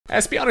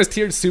Espeon is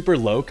tiered super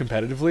low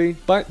competitively,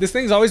 but this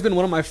thing's always been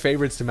one of my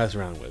favorites to mess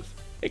around with.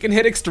 It can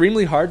hit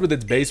extremely hard with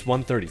its base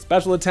 130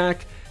 special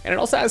attack, and it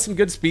also has some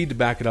good speed to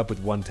back it up with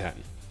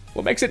 110.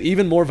 What makes it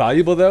even more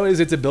valuable though is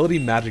its ability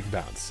Magic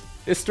Bounce.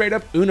 This straight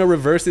up Uno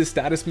reverses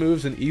status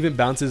moves and even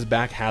bounces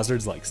back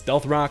hazards like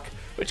Stealth Rock,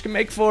 which can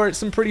make for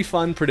some pretty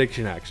fun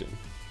prediction action.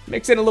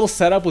 Mix in a little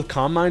setup with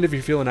Calm Mind if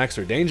you're feeling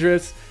extra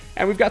dangerous,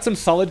 and we've got some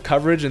solid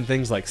coverage in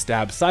things like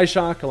Stab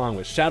Psyshock along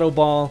with Shadow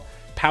Ball,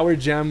 Power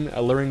Gem,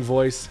 Alluring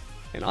Voice,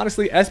 and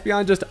honestly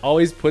Espeon just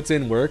always puts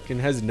in work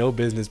and has no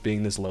business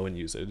being this low in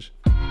usage.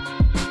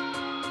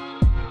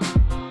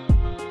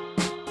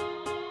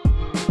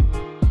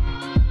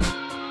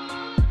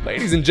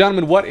 Ladies and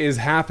gentlemen, what is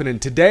happening?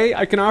 Today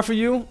I can offer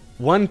you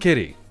one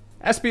kitty.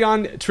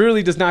 Espeon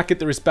truly does not get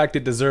the respect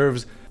it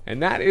deserves,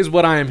 and that is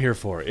what I am here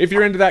for. If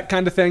you're into that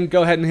kind of thing,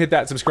 go ahead and hit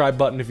that subscribe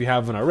button if you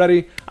haven't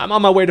already. I'm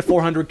on my way to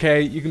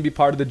 400k, you can be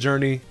part of the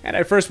journey. And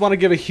I first want to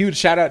give a huge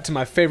shout out to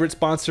my favorite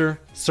sponsor,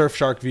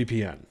 Surfshark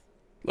VPN.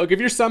 Look, if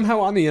you're somehow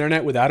on the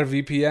internet without a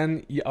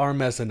VPN, you are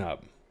messing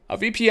up. A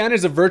VPN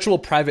is a virtual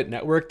private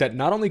network that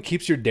not only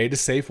keeps your data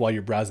safe while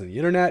you're browsing the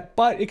internet,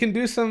 but it can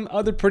do some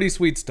other pretty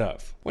sweet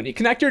stuff. When you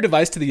connect your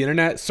device to the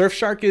internet,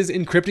 Surfshark is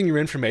encrypting your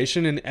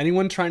information and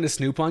anyone trying to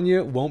snoop on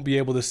you won't be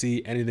able to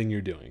see anything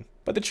you're doing.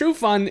 But the true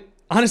fun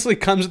honestly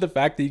comes with the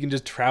fact that you can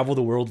just travel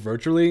the world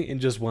virtually in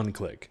just one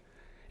click.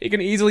 You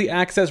can easily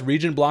access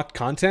region-blocked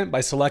content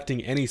by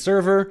selecting any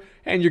server,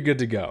 and you're good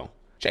to go.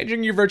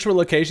 Changing your virtual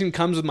location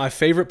comes with my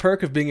favorite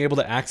perk of being able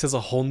to access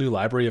a whole new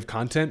library of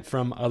content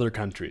from other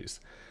countries.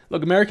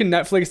 Look, American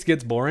Netflix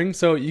gets boring,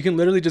 so you can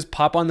literally just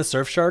pop on the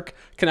Surfshark,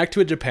 connect to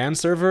a Japan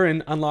server,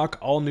 and unlock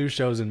all new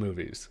shows and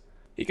movies.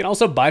 You can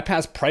also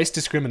bypass price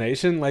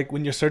discrimination, like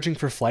when you're searching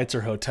for flights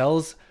or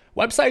hotels.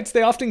 Websites,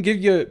 they often give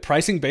you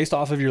pricing based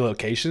off of your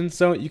location,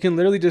 so you can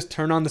literally just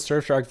turn on the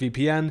Surfshark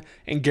VPN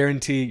and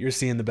guarantee you're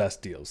seeing the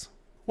best deals.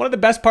 One of the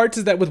best parts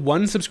is that with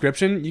one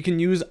subscription, you can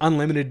use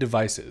unlimited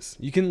devices.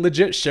 You can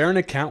legit share an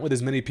account with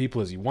as many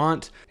people as you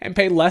want, and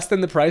pay less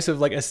than the price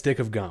of like a stick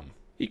of gum.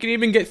 You can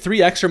even get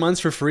 3 extra months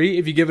for free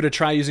if you give it a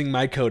try using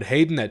my code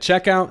Haydunn at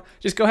checkout.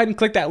 Just go ahead and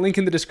click that link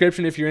in the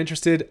description if you're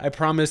interested. I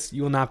promise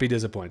you will not be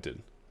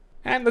disappointed.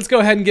 And let's go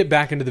ahead and get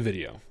back into the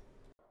video.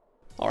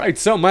 Alright,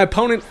 so my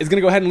opponent is going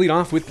to go ahead and lead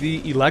off with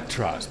the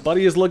Electros.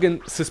 Buddy is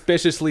looking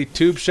suspiciously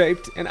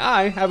tube-shaped, and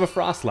I have a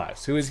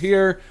Frostlass, who is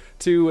here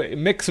to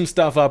mix some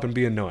stuff up and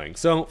be annoying.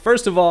 So,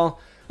 first of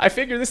all, I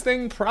figure this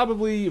thing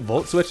probably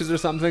volt switches or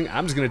something.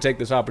 I'm just going to take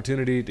this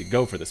opportunity to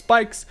go for the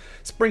spikes,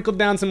 sprinkle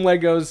down some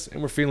Legos,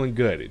 and we're feeling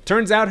good. It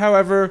turns out,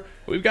 however,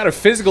 we've got a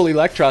physical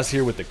Electros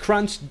here with the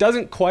crunch.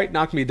 Doesn't quite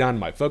knock me down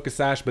my Focus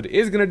Sash, but it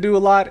is going to do a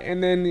lot,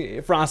 and then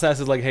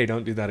Frostlass is like, hey,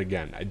 don't do that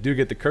again. I do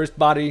get the Cursed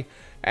Body,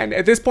 and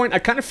at this point, I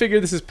kind of figure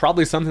this is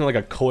probably something like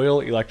a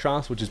Coil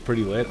Electros, which is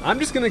pretty lit. I'm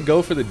just going to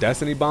go for the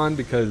Destiny Bond,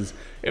 because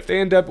if they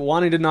end up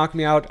wanting to knock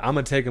me out, I'm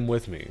going to take them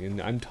with me.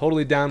 And I'm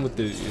totally down with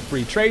the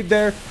free trade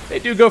there. They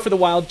do go for the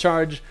Wild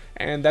Charge,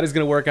 and that is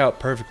going to work out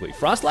perfectly.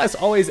 Frostlass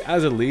always,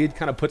 as a lead,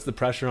 kind of puts the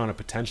pressure on a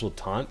potential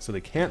taunt, so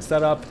they can't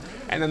set up,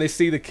 and then they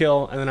see the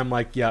kill, and then I'm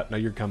like, yeah, no,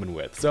 you're coming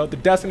with. So the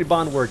Destiny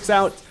Bond works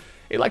out.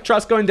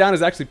 Electros going down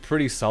is actually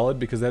pretty solid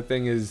because that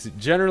thing is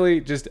generally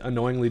just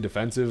annoyingly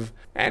defensive,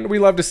 and we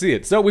love to see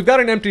it. So we've got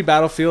an empty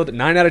battlefield.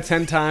 9 out of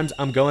 10 times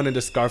I'm going into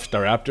Scarf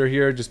Staraptor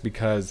here just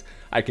because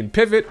I can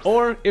pivot,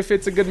 or if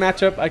it's a good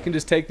matchup, I can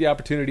just take the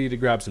opportunity to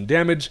grab some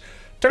damage.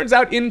 Turns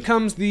out in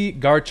comes the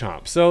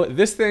Garchomp. So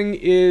this thing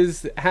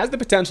has the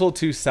potential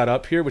to set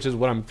up here, which is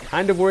what I'm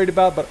kind of worried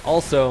about, but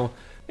also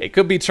it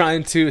could be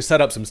trying to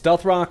set up some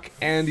Stealth Rock,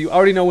 and you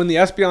already know when the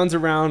Espeon's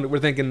around, we're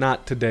thinking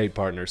not today,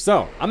 partner.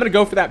 So I'm going to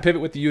go for that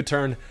pivot with the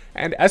U-turn,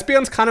 and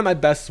Espeon's kind of my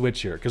best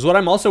switch here, because what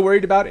I'm also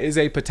worried about is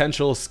a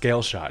potential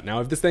scale shot. Now,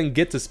 if this thing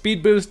gets a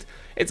speed boost,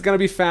 it's going to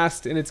be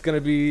fast, and it's going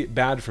to be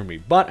bad for me.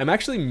 But I'm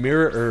actually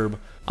Mirror Herb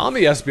on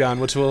the Espeon,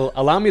 which will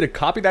allow me to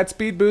copy that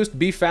speed boost,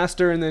 be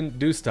faster, and then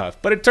do stuff.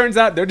 But it turns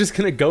out they're just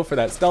going to go for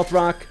that Stealth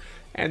Rock,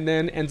 and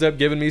then ends up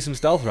giving me some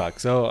Stealth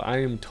Rock. So I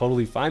am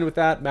totally fine with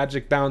that.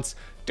 Magic Bounce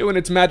doing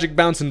its Magic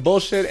Bounce and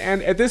bullshit,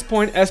 and at this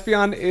point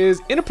Espeon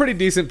is in a pretty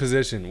decent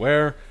position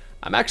where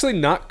I'm actually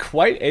not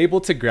quite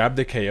able to grab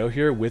the KO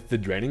here with the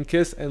Draining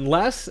Kiss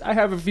unless I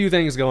have a few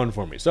things going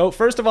for me. So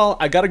first of all,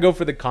 I gotta go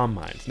for the Calm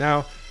Mind.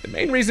 Now, the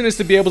main reason is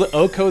to be able to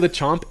OHKO the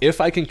Chomp if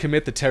I can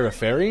commit the Terra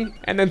Fairy,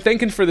 and then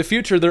thinking for the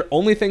future, their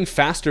only thing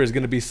faster is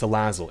going to be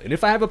Salazzle. And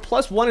if I have a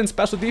 +1 in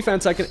special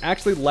defense, I can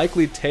actually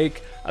likely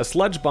take a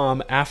Sludge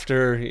Bomb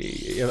after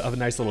a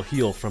nice little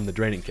heal from the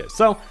Draining Kiss.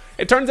 So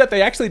it turns out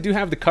they actually do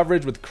have the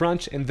coverage with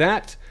Crunch, and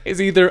that is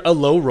either a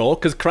low roll,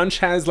 because Crunch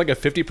has like a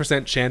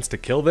 50% chance to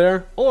kill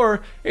there,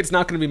 or it's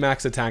not going to be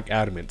max attack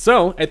adamant.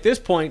 So at this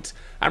point,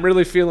 I'm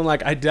really feeling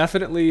like I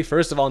definitely,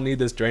 first of all, need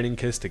this Draining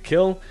Kiss to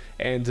kill,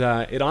 and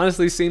it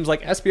honestly seems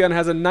like Espeon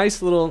has a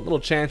nice little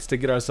chance to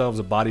get ourselves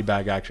a body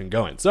bag action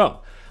going.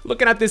 So,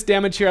 looking at this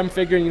damage here, I'm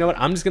figuring, you know what,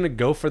 I'm just going to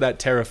go for that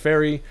Terra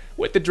Fairy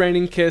with the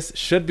Draining Kiss,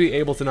 should be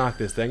able to knock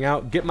this thing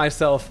out, get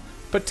myself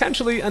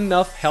potentially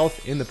enough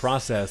health in the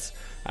process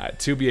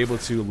to be able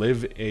to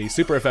live a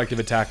super effective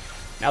attack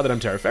now that I'm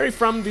Terra Fairy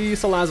from the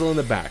Salazzle in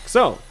the back.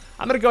 So,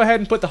 I'm going to go ahead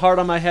and put the heart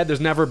on my head.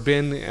 There's never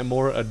been a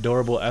more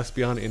adorable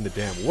Espeon in the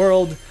damn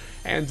world.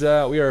 And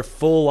we are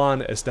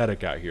full-on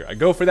aesthetic out here. I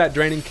go for that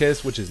Draining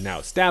Kiss, which is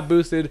now stab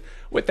boosted.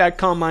 With that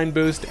Calm Mind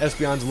boost,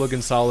 Espeon's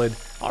looking solid.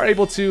 Are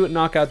able to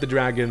knock out the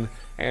dragon.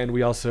 And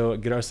we also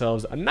get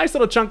ourselves a nice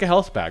little chunk of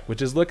health back,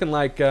 which is looking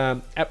like,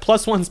 at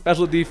 +1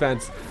 special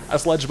defense, a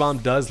Sludge Bomb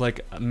does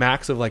like a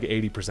max of like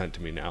 80%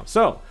 to me now.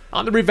 So,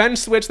 on the revenge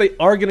switch, they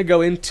are going to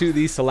go into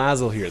the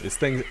Salazzle here. This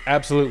thing's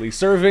absolutely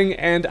serving,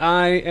 and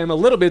I am a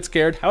little bit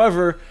scared.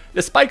 However,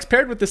 the spikes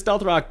paired with the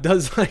Stealth Rock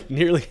does like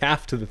nearly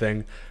half to the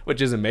thing,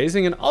 which is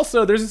amazing. And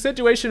also, there's a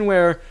situation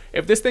where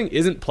if this thing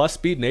isn't plus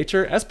speed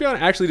nature,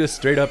 Espeon actually just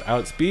straight up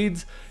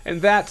outspeeds,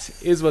 and that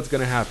is what's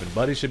going to happen.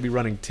 Buddy should be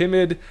running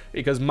Timid,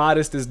 because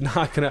Modest is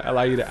not going to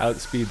allow you to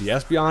outspeed the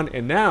Espeon,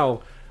 and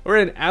now we're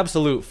in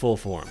absolute full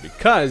form,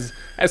 because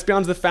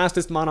Espeon's the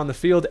fastest mon on the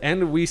field,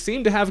 and we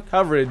seem to have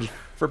coverage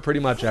for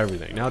pretty much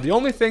everything. Now, the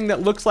only thing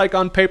that looks like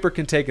on paper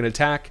can take an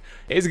attack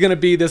is going to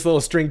be this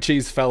little string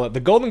cheese fella. The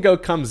Golden Go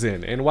comes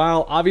in, and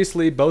while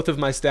obviously both of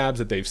my stabs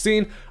that they've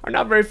seen are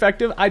not very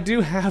effective, I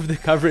do have the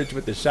coverage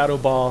with the Shadow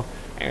Ball,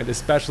 and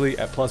especially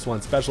at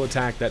 +1 special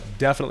attack, that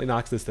definitely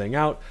knocks this thing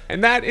out.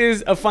 And that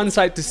is a fun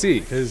sight to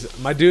see, because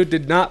my dude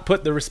did not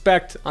put the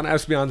respect on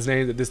Espeon's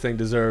name that this thing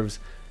deserves.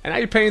 And now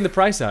you're paying the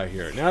price out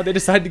here. Now they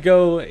decide to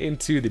go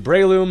into the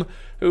Breloom,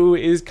 who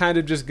is kind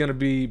of just going to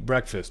be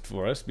breakfast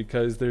for us,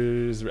 because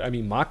there's, I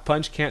mean, Mach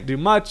Punch can't do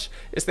much.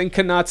 This thing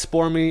cannot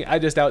Spore me. I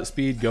just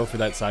outspeed, go for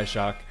that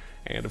Psyshock.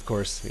 And of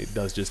course, it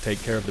does just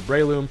take care of the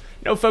Breloom.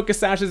 No Focus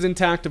Sash is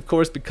intact, of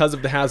course, because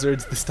of the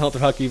hazards. The Stealth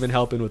Rock even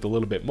helping with a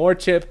little bit more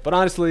chip. But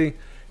honestly,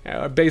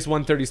 our base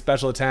 130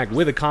 special attack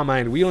with a Calm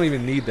Mind, we don't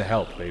even need the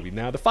help, baby.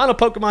 Now, the final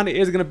Pokemon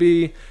is going to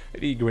be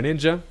the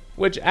Greninja,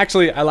 which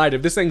actually, I lied.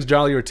 If this thing's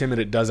Jolly or Timid,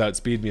 it does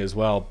outspeed me as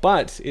well.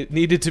 But it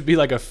needed to be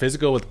like a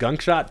physical with Gunk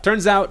Shot.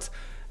 Turns out,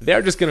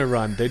 they're just going to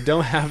run. They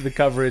don't have the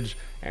coverage,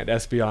 and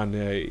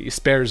Espeon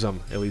spares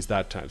them, at least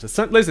that time.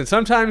 So listen,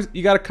 sometimes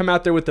you got to come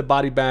out there with the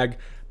body bag.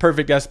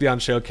 Perfect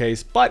Espeon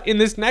showcase. But in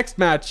this next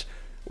match,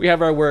 we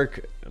have our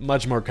work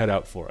much more cut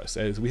out for us,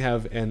 as we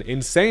have an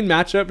insane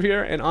matchup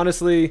here, and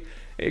honestly,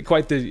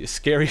 quite the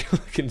scary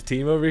looking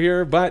team over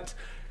here, but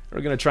we're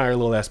going to try our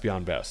little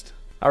Espeon best.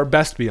 Our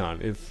best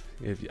beyond, if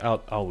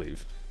I'll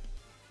leave.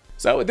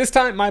 So this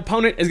time, my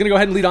opponent is going to go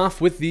ahead and lead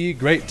off with the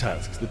Great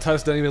Tusks. The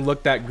Tusks don't even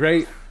look that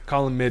great.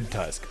 Call him Mid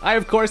Tusk. I,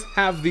 of course,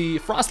 have the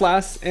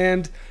Frostlass,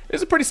 and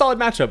it's a pretty solid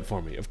matchup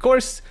for me. Of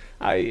course,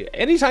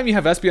 anytime you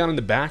have Espeon in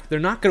the back, they're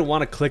not going to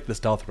want to click the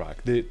Stealth Rock.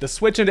 The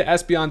switch into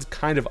Espeon's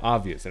kind of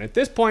obvious, and at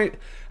this point,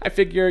 I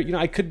figure, you know,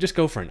 I could just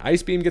go for an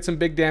Ice Beam, get some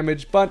big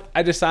damage, but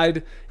I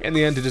decide in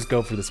the end to just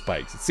go for the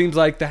spikes. It seems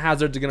like the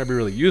hazards are going to be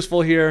really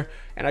useful here,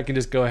 and I can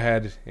just go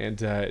ahead and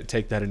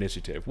take that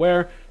initiative,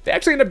 where they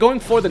actually end up going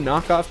for the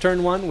knockoff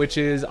turn 1, which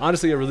is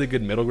honestly a really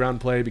good middle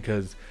ground play,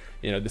 because,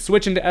 you know, the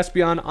switch into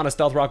Espeon on a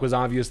Stealth Rock was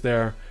obvious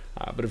there,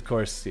 but of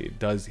course it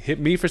does hit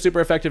me for super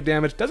effective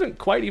damage. Doesn't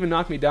quite even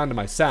knock me down to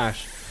my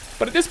Sash.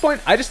 But at this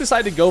point, I just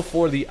decided to go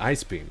for the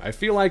Ice Beam. I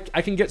feel like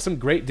I can get some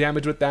great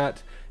damage with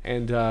that,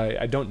 and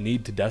I don't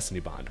need to Destiny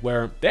Bond,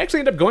 where they actually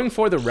end up going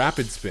for the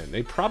Rapid Spin.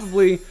 They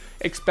probably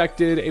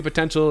expected a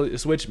potential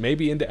switch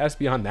maybe into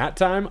Espeon that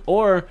time,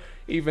 or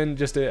even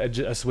just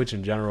a switch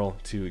in general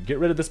to get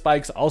rid of the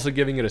spikes, also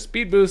giving it a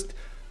speed boost.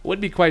 Would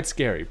be quite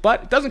scary,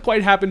 but it doesn't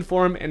quite happen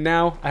for him, and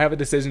now I have a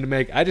decision to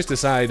make. I just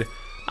decide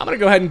I'm going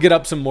to go ahead and get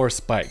up some more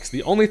spikes.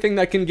 The only thing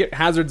that can get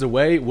hazards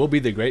away will be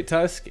the Great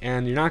Tusk,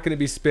 and you're not going to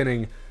be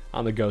spinning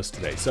on the Ghost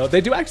today. So they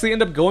do actually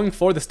end up going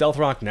for the Stealth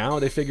Rock now.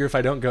 They figure if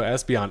I don't go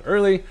Espeon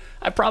early,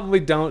 I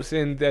probably don't,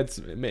 and it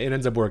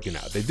ends up working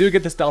out. They do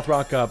get the Stealth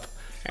Rock up,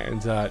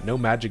 and no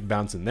Magic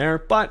Bounce in there,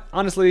 but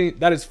honestly,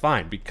 that is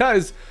fine,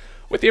 because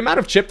with the amount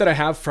of chip that I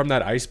have from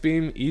that Ice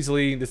Beam,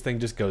 easily this thing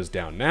just goes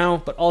down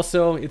now, but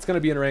also it's going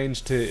to be in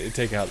range to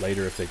take out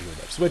later if they do end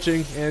up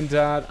switching, and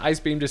Ice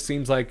Beam just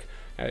seems like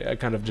a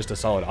kind of just a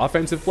solid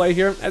offensive play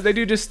here, as they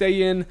do just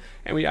stay in,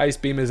 and we Ice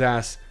Beam his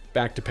ass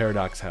back to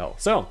Paradox Hell.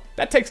 So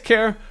that takes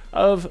care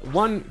of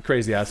one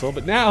crazy asshole,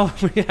 but now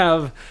we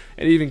have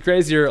an even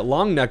crazier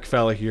long neck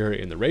fella here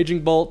in the Raging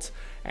Bolt,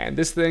 and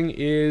this thing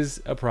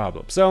is a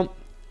problem. So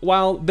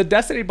while the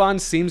Destiny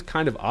Bond seems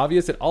kind of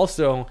obvious, it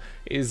also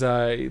is,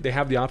 they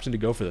have the option to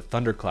go for the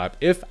Thunderclap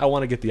if I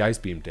want to get the Ice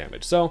Beam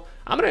damage. So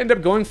I'm going to end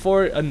up going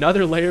for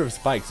another layer of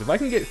spikes. If I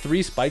can get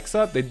 3 spikes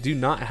up, they do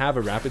not have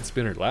a Rapid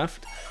Spinner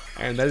left,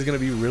 and that is going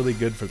to be really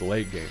good for the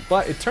late game.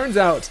 But it turns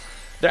out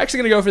they're actually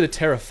going to go for the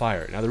Terra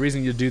Fire. Now the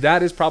reason you do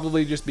that is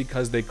probably just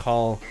because they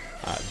call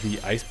the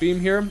Ice Beam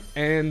here,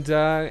 and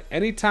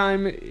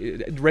anytime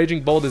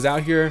Raging Bolt is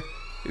out here,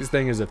 this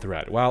thing is a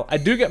threat. While I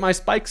do get my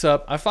spikes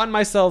up, I find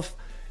myself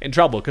in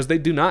trouble because they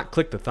do not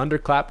click the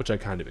Thunderclap, which I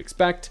kind of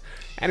expect,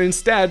 and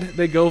instead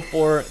they go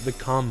for the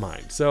Calm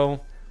Mind.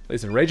 So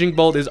listen, Raging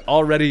Bolt is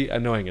already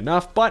annoying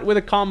enough, but with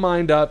a Calm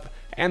Mind up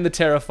and the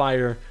Terra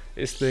Fire,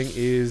 this thing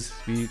is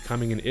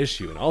becoming an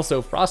issue. And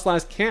also,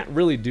 Frostlass can't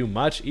really do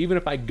much. Even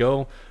if I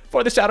go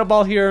for the Shadow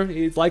Ball here,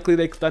 it's likely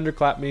they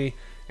Thunderclap me,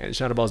 and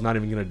Shadow Ball is not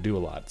even going to do a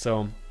lot.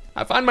 So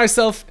I find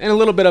myself in a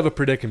little bit of a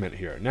predicament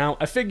here. Now,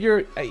 I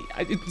figure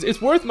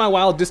it's worth my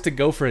while just to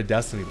go for a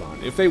Destiny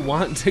Bond. If they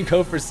want to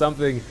go for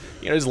something,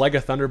 you know, just like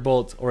a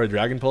Thunderbolt or a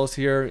Dragon Pulse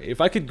here, if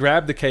I could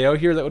grab the KO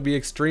here, that would be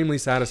extremely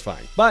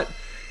satisfying. But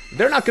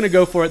they're not going to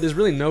go for it. There's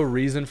really no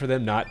reason for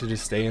them not to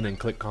just stay in and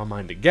click Calm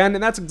Mind again,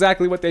 and that's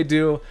exactly what they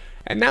do.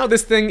 And now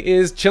this thing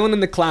is chilling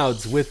in the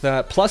clouds with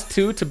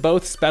 +2 to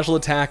both special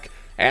attack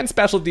and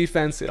special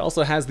defense. It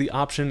also has the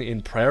option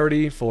in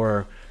priority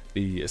for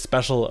the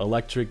special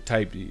electric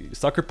type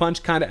sucker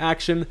punch kind of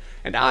action,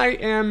 and I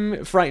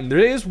am frightened. There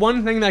is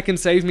one thing that can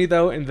save me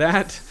though, and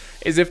that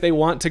is if they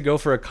want to go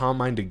for a Calm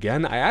Mind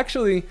again. I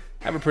actually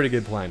have a pretty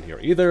good plan here.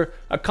 Either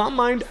a Calm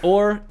Mind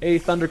or a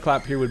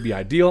Thunderclap here would be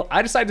ideal.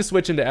 I decide to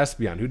switch into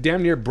Espeon, who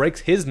damn near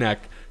breaks his neck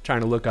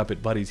trying to look up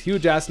at Buddy's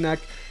huge ass neck,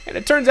 and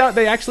it turns out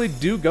they actually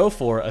do go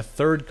for a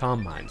third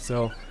Calm Mind.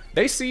 So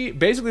they see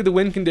basically the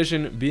win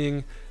condition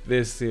being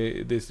this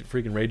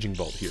freaking Raging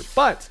Bolt here.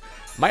 But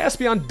my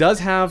Espeon does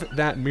have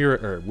that Mirror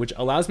Herb, which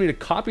allows me to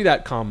copy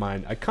that Calm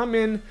Mind. I come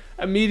in,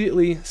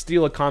 immediately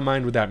steal a Calm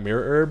Mind with that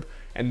Mirror Herb,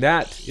 and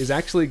that is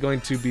actually going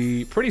to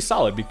be pretty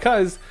solid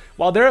because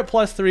while they're at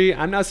 +3,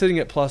 I'm now sitting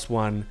at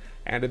 +1.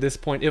 And at this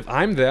point, if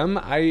I'm them,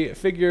 I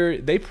figure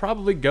they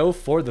probably go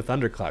for the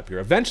Thunderclap here.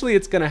 Eventually,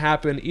 it's going to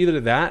happen, either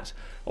that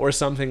or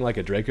something like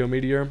a Draco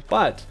Meteor.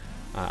 But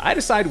I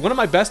decide one of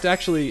my best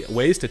actually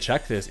ways to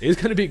check this is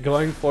going to be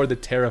going for the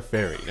Terra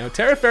Fairy. Now,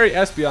 Terra Fairy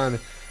Espeon,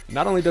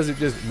 not only does it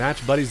just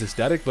match Buddy's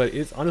aesthetic, but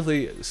it's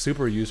honestly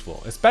super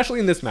useful, especially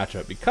in this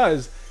matchup,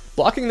 because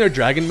blocking their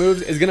dragon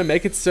moves is going to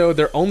make it so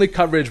their only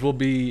coverage will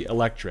be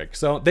electric.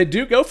 So they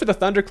do go for the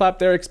Thunderclap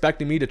there,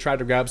 expecting me to try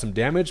to grab some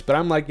damage, but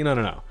I'm like,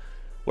 no.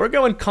 We're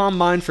going Calm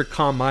Mind for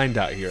Calm Mind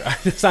out here. I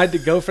decide to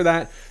go for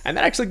that, and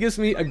that actually gives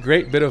me a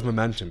great bit of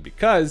momentum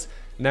because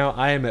now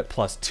I am at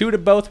 +2 to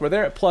both, where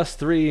they're at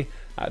 +3.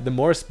 The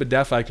more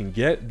Spadef I can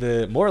get,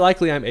 the more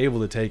likely I'm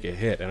able to take a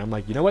hit. And I'm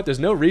like, you know what? There's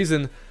no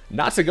reason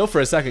not to go for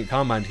a second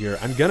Calm Mind here.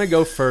 I'm going to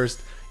go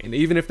first, and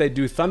even if they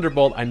do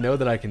Thunderbolt, I know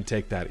that I can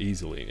take that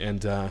easily.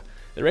 And the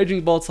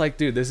Raging Bolt's like,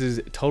 dude, this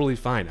is totally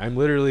fine. I'm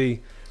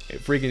literally a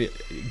freaking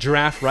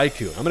Giraffe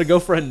Raikou. I'm going to go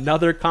for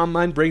another Calm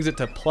Mind, brings it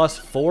to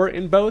 +4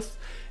 in both.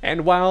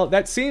 And while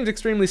that seems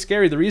extremely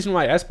scary, the reason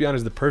why Espeon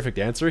is the perfect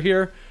answer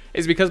here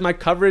is because my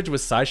coverage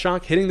with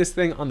Psyshock, hitting this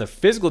thing on the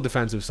physical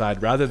defensive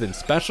side rather than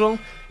special,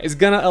 is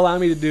going to allow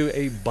me to do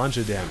a bunch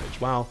of damage.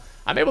 While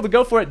I'm able to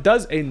go for it,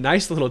 does a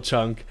nice little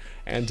chunk,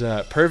 and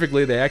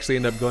perfectly they actually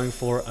end up going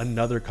for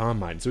another Calm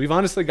Mind. So we've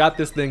honestly got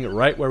this thing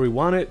right where we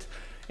want it.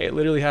 It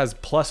literally has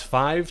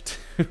 +5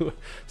 to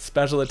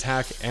special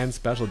attack and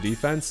special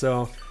defense.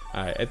 So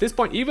at this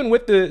point, even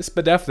with the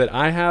Spadef that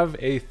I have,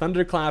 a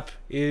Thunderclap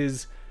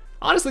is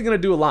honestly going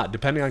to do a lot,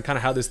 depending on kind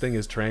of how this thing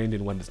is trained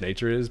and what its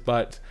nature is.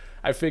 But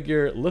I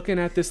figure, looking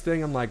at this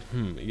thing, I'm like,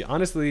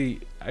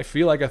 honestly, I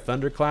feel like a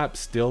Thunderclap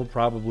still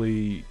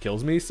probably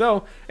kills me.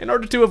 So in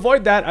order to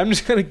avoid that, I'm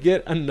just going to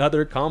get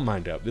another Calm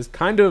Mind up. This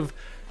kind of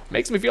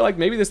makes me feel like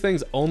maybe this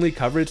thing's only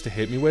coverage to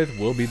hit me with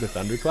will be the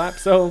Thunderclap.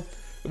 So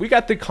we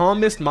got the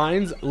calmest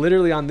minds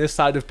literally on this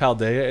side of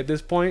Paldea at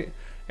this point,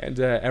 and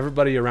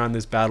everybody around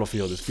this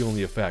battlefield is feeling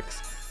the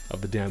effects of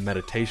the damn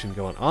meditation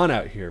going on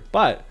out here.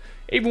 But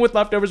even with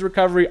Leftovers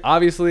Recovery,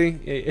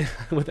 obviously,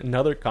 with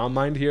another Calm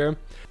Mind here,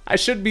 I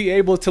should be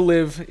able to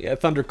live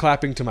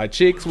Thunderclapping to my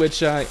cheeks, which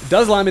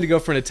does allow me to go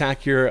for an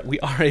attack here. We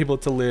are able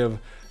to live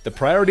the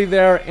priority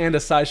there, and a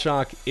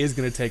Psyshock is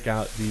going to take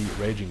out the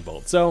Raging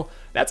Bolt. So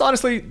that's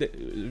honestly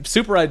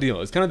super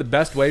ideal. It's kind of the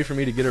best way for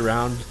me to get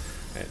around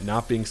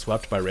not being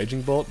swept by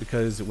Raging Bolt,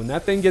 because when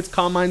that thing gets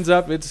Calm Minds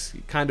up, it's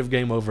kind of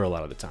game over a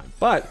lot of the time.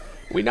 But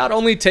we not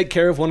only take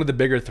care of one of the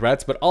bigger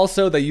threats, but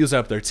also they use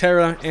up their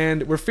Terra,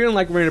 and we're feeling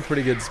like we're in a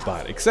pretty good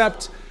spot.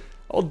 Except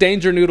old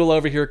Danger Noodle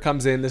over here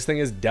comes in. This thing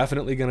is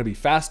definitely going to be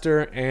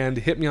faster and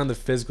hit me on the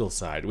physical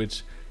side,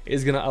 which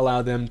is going to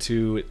allow them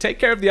to take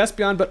care of the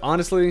Espeon, but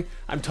honestly,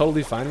 I'm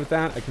totally fine with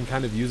that. I can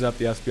kind of use up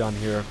the Espeon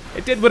here.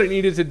 It did what it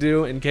needed to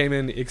do and came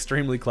in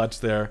extremely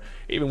clutch there,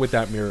 even with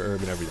that Mirror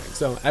Herb and everything.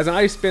 So as an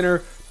Ice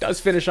Spinner does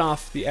finish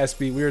off the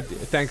Espie, we're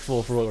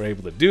thankful for what we're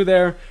able to do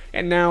there.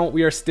 And now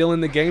we are still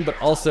in the game, but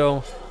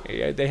also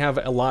they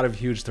have a lot of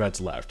huge threats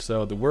left.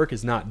 So the work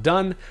is not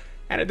done.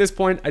 And at this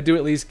point, I do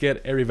at least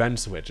get a Revenge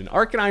Switch. And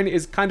Arcanine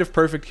is kind of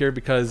perfect here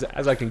because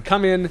as I can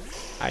come in,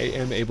 I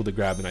am able to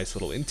grab a nice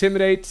little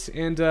Intimidate,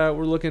 and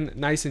we're looking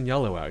nice and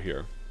yellow out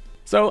here.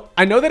 So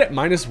I know that at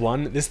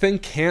 -1, this thing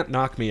can't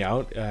knock me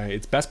out.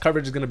 Its best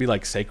coverage is going to be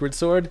like Sacred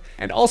Sword.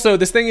 And also,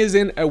 this thing is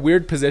in a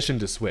weird position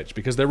to switch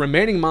because their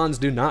remaining Mons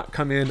do not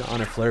come in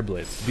on a Flare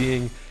Blitz,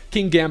 being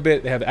King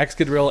Gambit, they have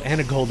Excadrill,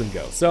 and a Golden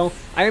Go. So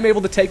I am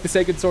able to take the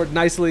Sacred Sword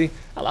nicely,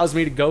 allows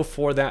me to go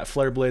for that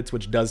Flare Blitz,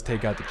 which does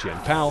take out the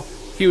Chien-Pao.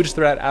 Huge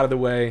threat out of the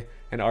way,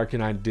 and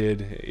Arcanine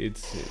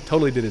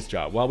totally did its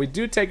job. While we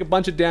do take a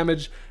bunch of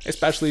damage,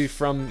 especially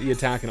from the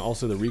attack and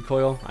also the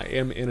recoil, I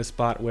am in a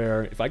spot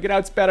where if I get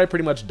outsped, I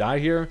pretty much die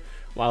here.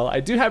 While I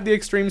do have the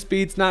extreme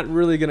speed, it's not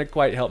really going to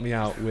quite help me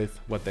out with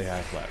what they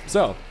have left.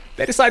 So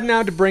they decide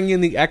now to bring in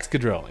the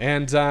Excadrill,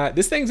 and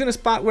this thing's in a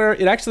spot where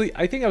it actually,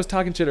 I think I was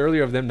talking shit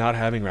earlier of them not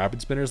having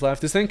Rapid Spinners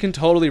left. This thing can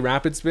totally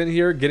Rapid Spin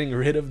here, getting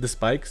rid of the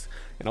spikes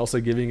and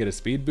also giving it a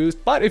speed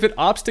boost, but if it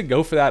opts to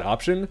go for that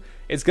option,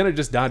 it's gonna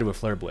just die to a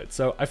Flare Blitz.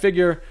 So I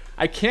figure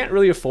I can't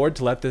really afford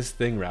to let this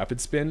thing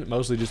Rapid Spin,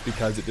 mostly just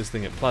because this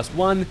thing at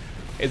 +1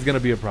 is gonna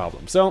be a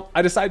problem. So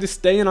I decided to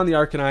stay in on the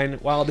Arcanine.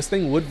 While this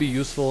thing would be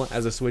useful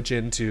as a switch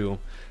into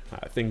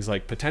things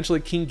like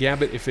potentially King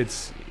Gambit if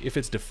it's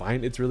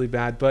Defiant, it's really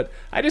bad. But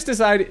I just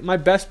decided my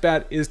best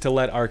bet is to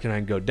let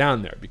Arcanine go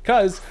down there,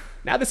 because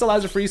now this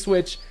allows a free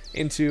switch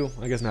into,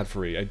 I guess not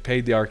free, I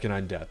paid the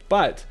Arcanine death,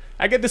 but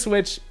I get the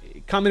switch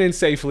coming in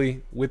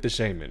safely with the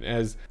Shaman,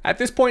 as at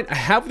this point I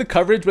have the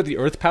coverage with the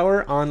Earth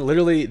Power on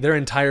literally their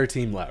entire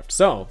team left.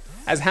 So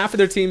as half of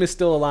their team is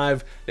still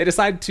alive, they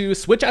decide to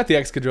switch out the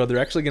Excadrill. They're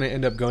actually going to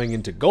end up going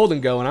into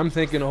Golden Go, and I'm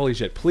thinking, holy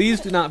shit,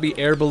 please do not be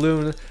Air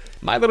Balloon.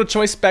 My little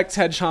Choice Specs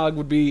Hedgehog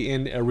would be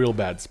in a real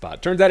bad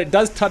spot. Turns out it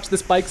does touch the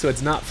spike, so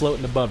it's not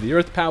floating above the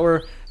Earth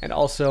Power, and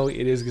also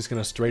it is just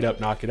going to straight up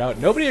knock it out.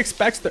 Nobody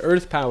expects the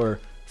Earth Power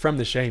from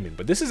the Shaman,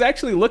 but this is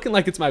actually looking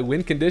like it's my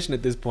win condition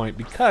at this point,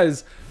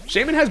 because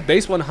Shaman has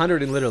base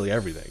 100 in literally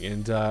everything,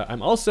 and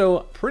I'm also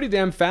pretty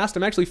damn fast.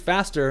 I'm actually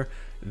faster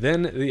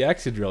than the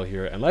Excadrill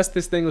here. Unless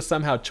this thing was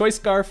somehow Choice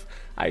Scarf,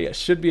 I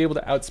should be able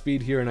to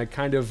outspeed here, and I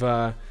kind of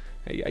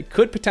I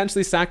could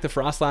potentially sack the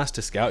Frostlass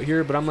to scout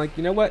here, but I'm like,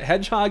 you know what?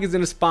 Hedgehog is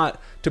in a spot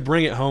to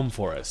bring it home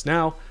for us.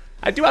 Now,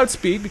 I do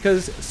outspeed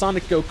because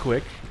Sonic Go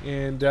Quick,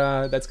 and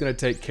that's going to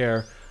take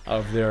care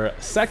of their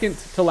second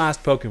to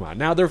last Pokemon.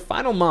 Now, their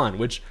final Mon,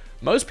 which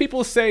most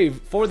people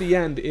save for the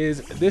end,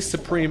 is this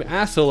Supreme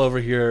asshole over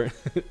here,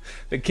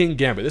 the King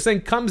Gambit. This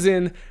thing comes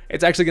in,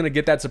 it's actually going to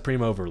get that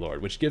Supreme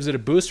Overlord, which gives it a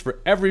boost for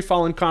every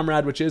fallen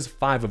comrade, which is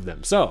 5 of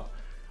them. So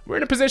we're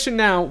in a position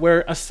now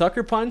where a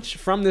Sucker Punch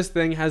from this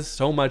thing has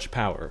so much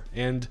power,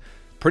 and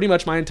pretty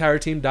much my entire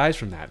team dies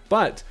from that.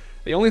 But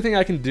the only thing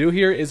I can do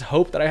here is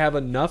hope that I have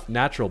enough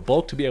natural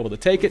bulk to be able to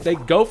take it. They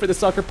go for the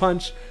Sucker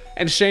Punch,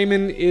 and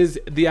Shaman is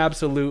the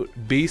absolute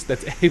beast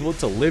that's able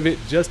to live it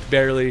just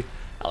barely.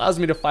 Allows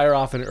me to fire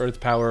off an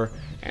Earth Power,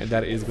 and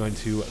that is going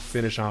to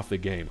finish off the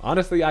game.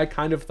 Honestly, I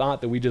kind of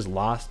thought that we just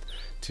lost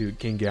to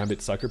King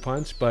Gambit Sucker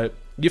Punch, but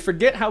you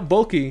forget how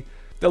bulky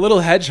the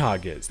little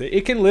Hedgehog is.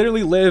 It can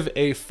literally live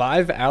a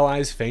 5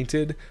 allies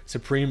fainted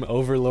Supreme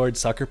Overlord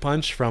Sucker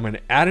Punch from an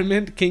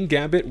adamant King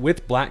Gambit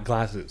with black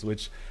glasses,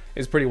 which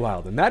is pretty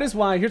wild. And that is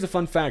why, here's a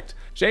fun fact,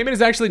 Shaman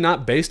is actually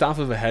not based off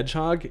of a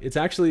Hedgehog, it's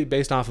actually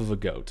based off of a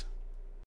goat.